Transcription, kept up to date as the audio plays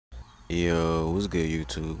Yo, what's good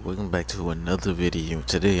YouTube? Welcome back to another video.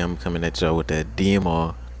 Today I'm coming at y'all with that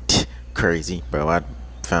DMR crazy, bro. I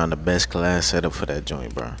found the best class setup for that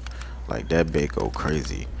joint, bro. Like that bit go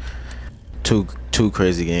crazy. Two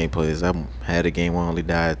crazy gameplays. I had a game where I only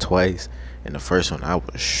died twice, and the first one I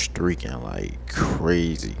was streaking like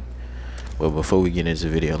crazy. But before we get into the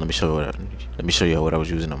video, let me show y'all what I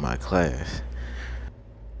was using on my class.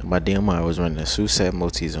 My DMR was running a Susat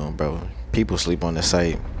multi-zone, bro. People sleep on the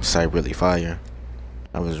site really fire.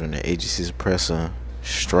 I was running agency suppressor,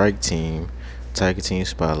 strike team, tiger team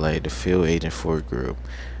spotlight, the field agent 4 group,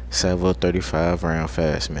 Salvo 35 round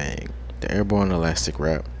fast mag, the airborne elastic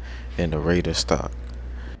wrap, and the Raider stock.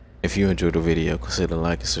 If you enjoyed the video, consider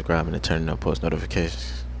liking, subscribing, and turning on post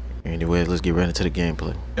notifications. Anyway, let's get right into the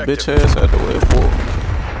gameplay. Bitch ass out the way, boy.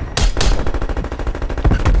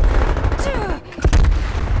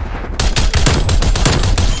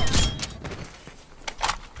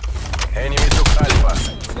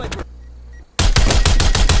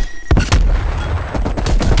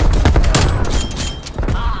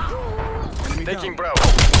 Taking Bravo.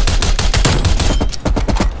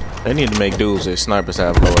 They need to make dudes that snipers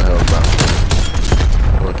have lower health, bro.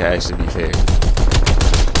 Or it can actually be fair.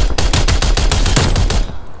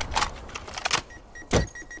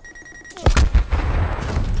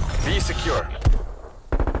 Be secure.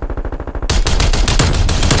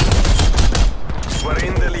 We're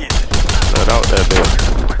in the lead. Let out that bitch.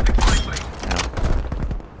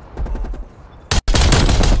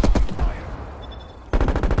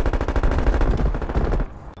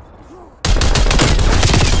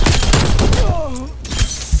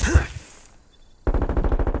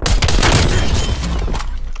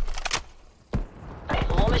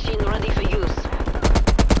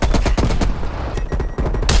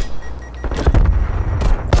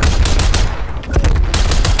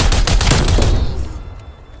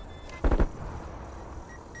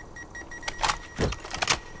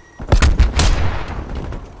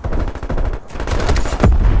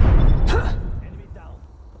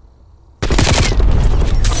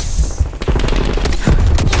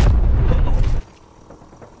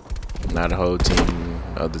 Not the whole team,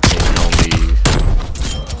 other team don't leave.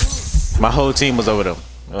 My whole team was over them.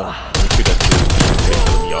 Treat that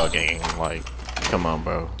to y'all game. Like, come on,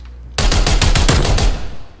 bro.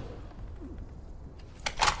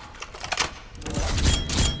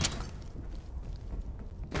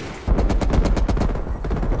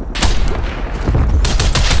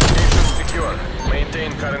 Secure.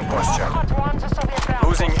 Maintain current posture.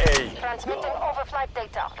 Losing A. Transmitting overflight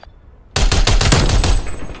data.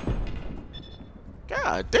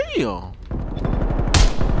 God damn.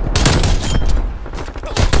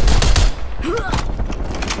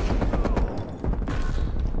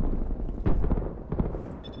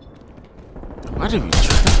 Why did we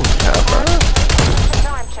triple that, bro?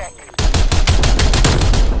 Time check.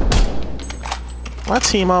 My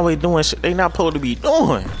team always doing shit they not supposed to be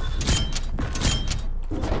doing.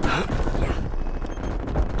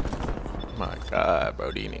 My God,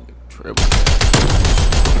 bro, these niggas triple.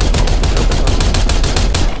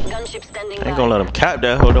 Gunship standing I ain't gonna let them cap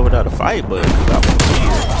that hold without a fight, but I'm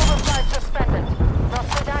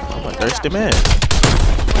a thirsty man.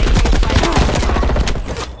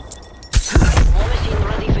 War machine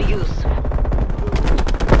ready for use.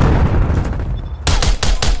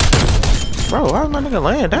 Bro, why is my nigga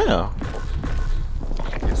laying down?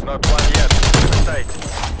 It's not one yet. Tight.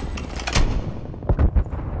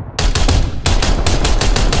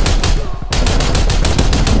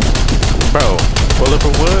 Bro,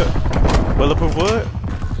 bulletproof wood? Bulletproof wood?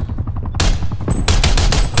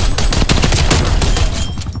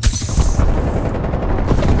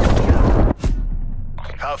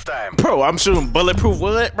 Half time. Bro, I'm shooting bulletproof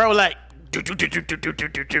wood, bro. Like,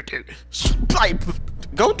 like,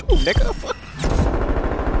 go through, nigga. Fuck.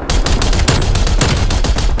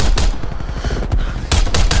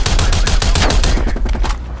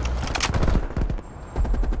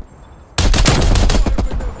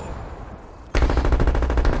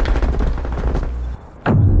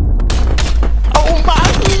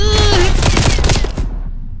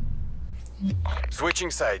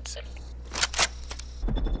 Switching sides.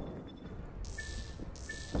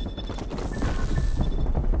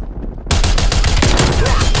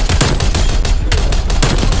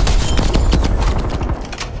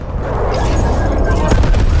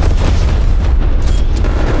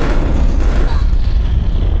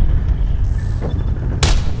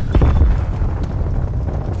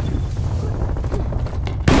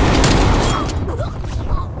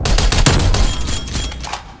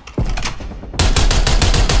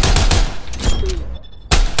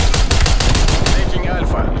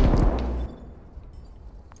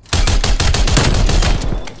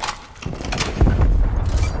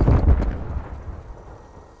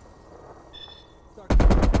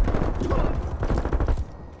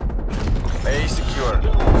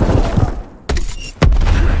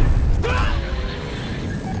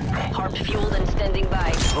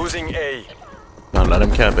 Losing A. No, let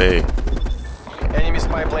him cap A. Enemy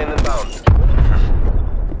spy plane inbound.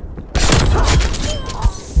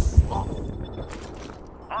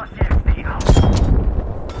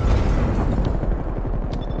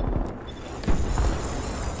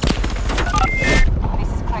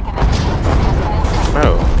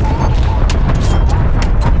 Bro.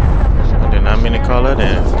 I did not mean to call that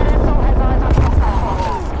in.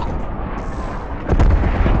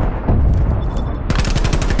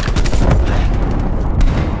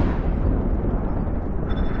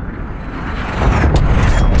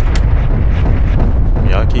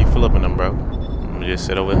 Y'all keep flipping them, bro. I'm gonna just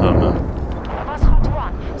sit over here, man. Bus hot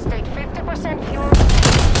one. State 50% fuel.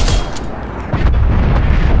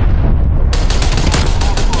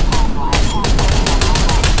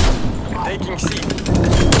 Taking C.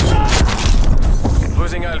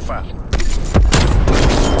 Losing Alpha.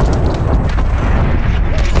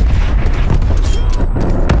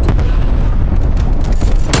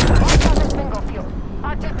 Bingo fuel.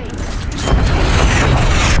 RTB.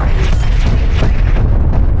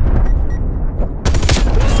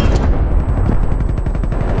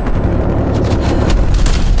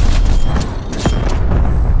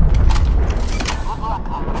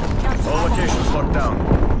 All locations locked down.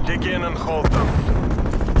 Dig in and hold them.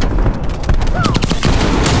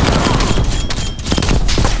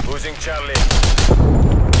 Losing Charlie.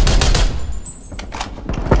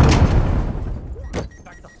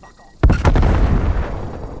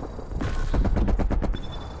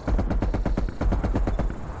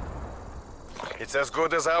 It's as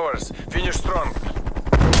good as ours. Finish strong.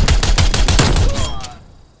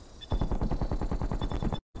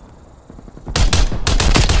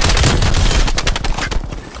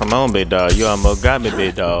 Come on, big dog. You almost got me,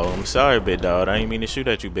 big dog. I'm sorry, big dog. I ain't mean to shoot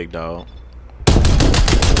at you, big dog.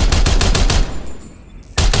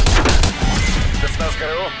 Спецназ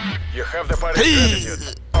ГРУ, you have the party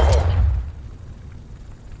gratitude. Bravo.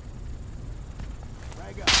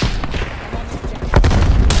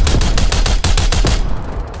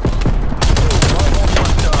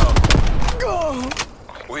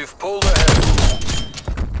 We've pulled ahead.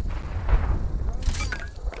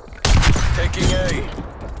 Taking A.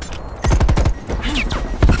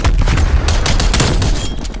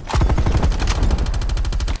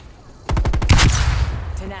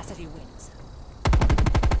 Tenacity wins.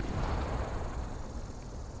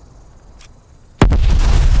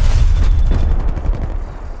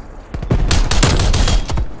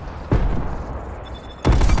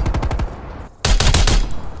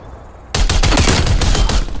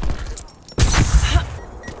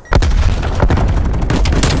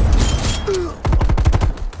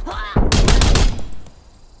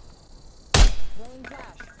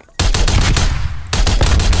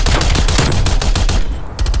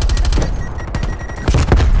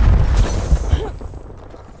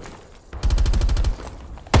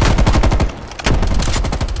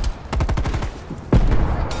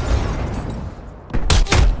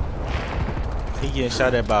 He getting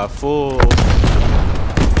shot at by a fool.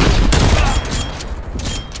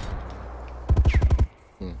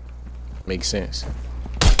 Makes sense.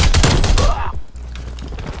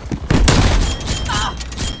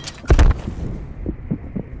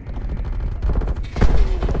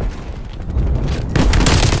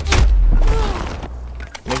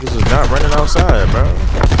 Niggas was not running outside, bro.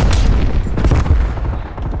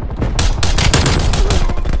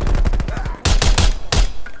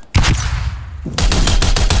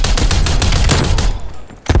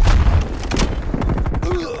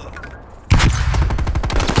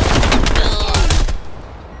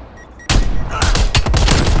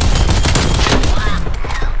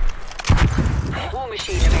 War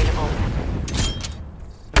machine available.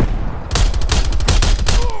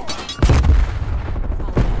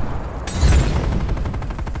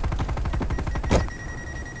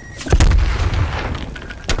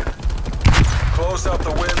 Close out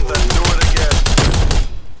the wind, then do it again.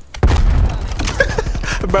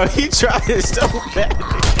 Bro, he tried it so bad.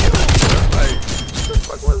 Like, what the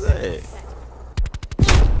fuck was that?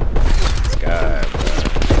 God, bro.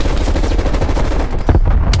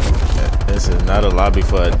 This is not a lobby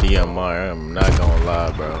for a DMR. I'm not gonna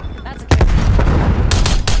lie, bro. That's a kill.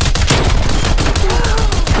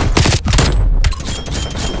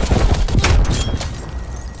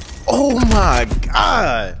 Oh my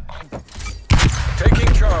God.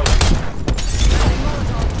 Taking Charlie.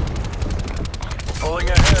 Pulling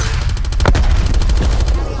ahead.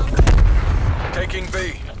 Taking B.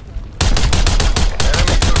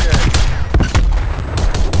 Enemy took A.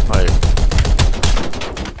 Like,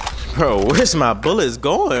 bro, where's my bullets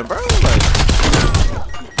going, bro? Like,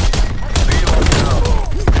 B locked down.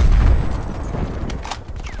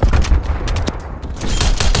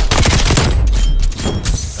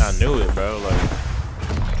 knew it, bro.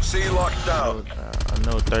 Like, C locked down. I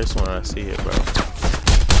know thirst when I see it, bro.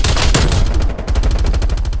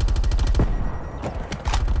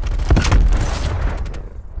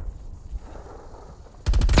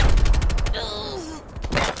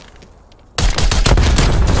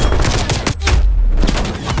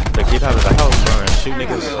 They get out of the house, bro, and shoot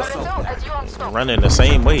niggas running the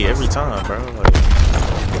same way every time, bro. Like,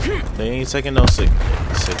 they ain't taking no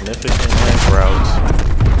significant length routes.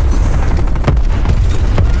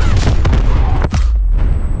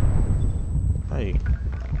 Hey.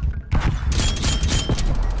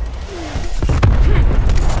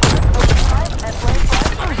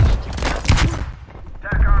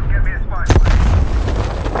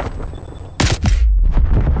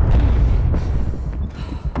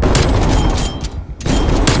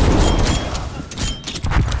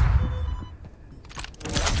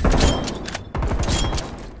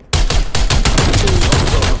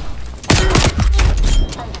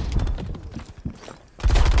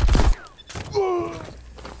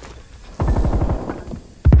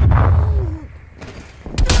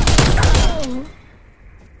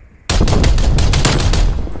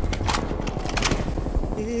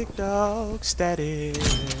 Big dog static,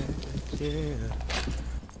 yeah.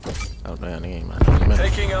 Oh man, he ain't my name.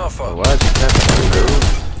 Taking Alpha. Oh, why'd you capping A, dude?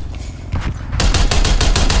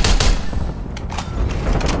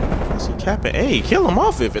 Why's he capping A? Kill him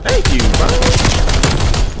off if it ain't you, bro.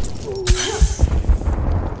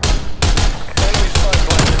 Enemy spike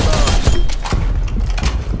landing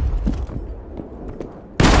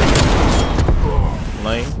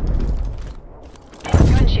Lane.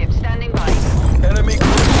 Gunship standing by. bomb. Enemy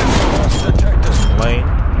cruising lost detected. Lane.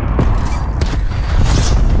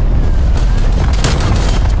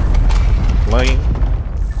 Lane.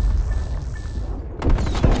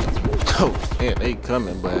 Oh, yeah, they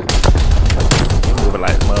coming, but they moving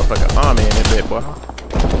like motherfucking army in that bit, boy.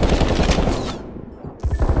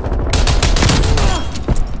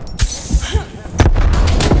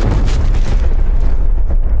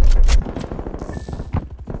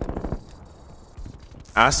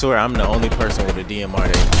 I swear I'm the only person with a DMR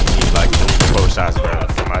that need like 4 shots, bro,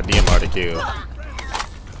 for my DMR to kill.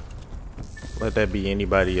 Let that be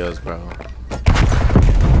anybody else, bro.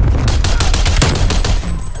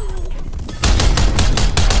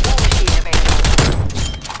 Machine available.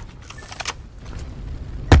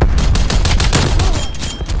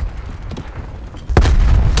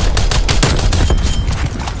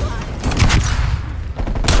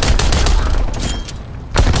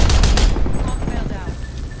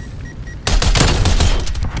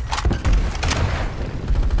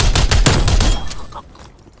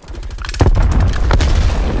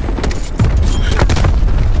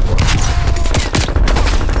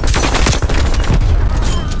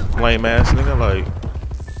 Lame ass nigga, like.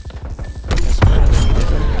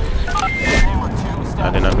 I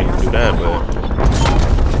did not mean to do that, but.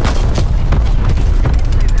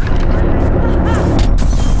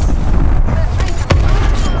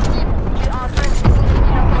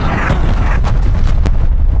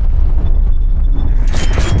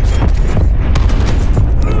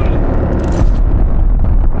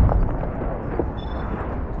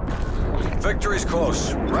 Victory's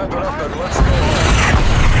close. Wrap it up and let's go.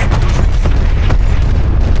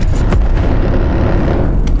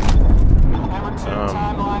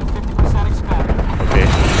 Okay.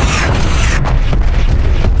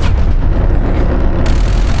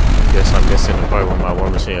 Guess I'm missing the part where my war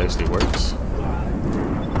machine actually works.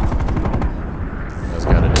 That's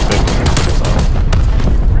gotta defect me. That's all.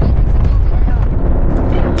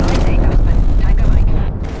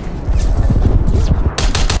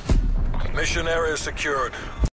 Mission area secured.